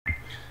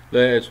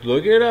Let's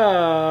look it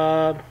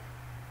up.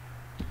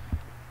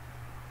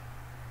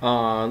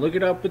 Look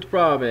it up with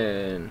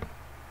Robin.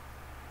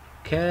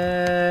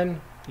 Can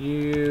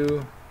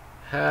you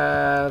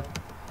have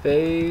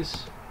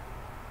face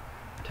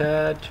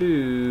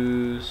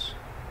tattoos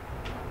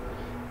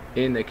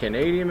in the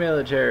Canadian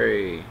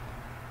military?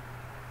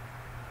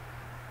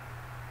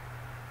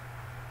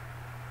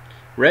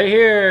 Right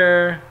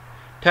here.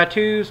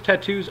 Tattoos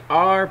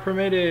are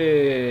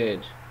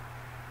permitted.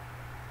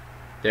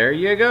 There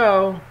you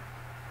go.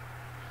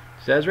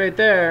 Says right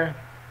there.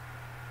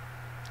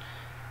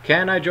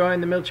 Can I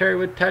join the military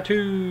with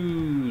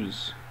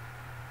tattoos?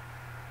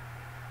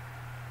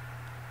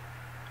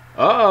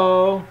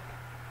 Uh-oh.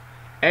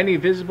 Any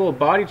visible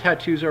body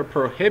tattoos are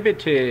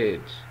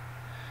prohibited.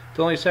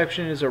 The only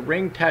exception is a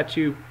ring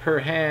tattoo per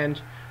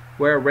hand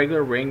where a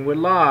regular ring would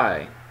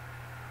lie.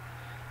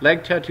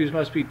 Leg tattoos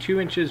must be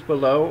 2 inches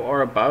below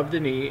or above the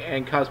knee,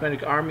 and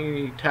cosmetic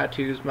army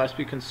tattoos must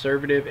be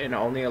conservative and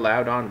only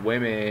allowed on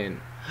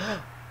women.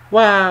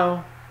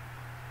 Wow.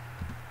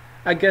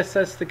 I guess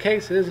that's the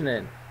case, isn't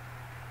it?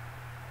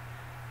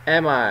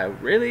 Am I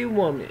really a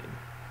woman?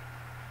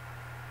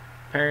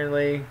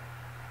 Apparently,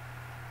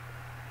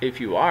 if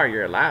you are,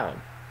 you're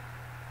allowed.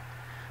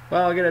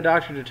 Well, I'll get a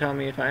doctor to tell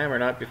me if I am or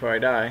not before I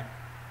die.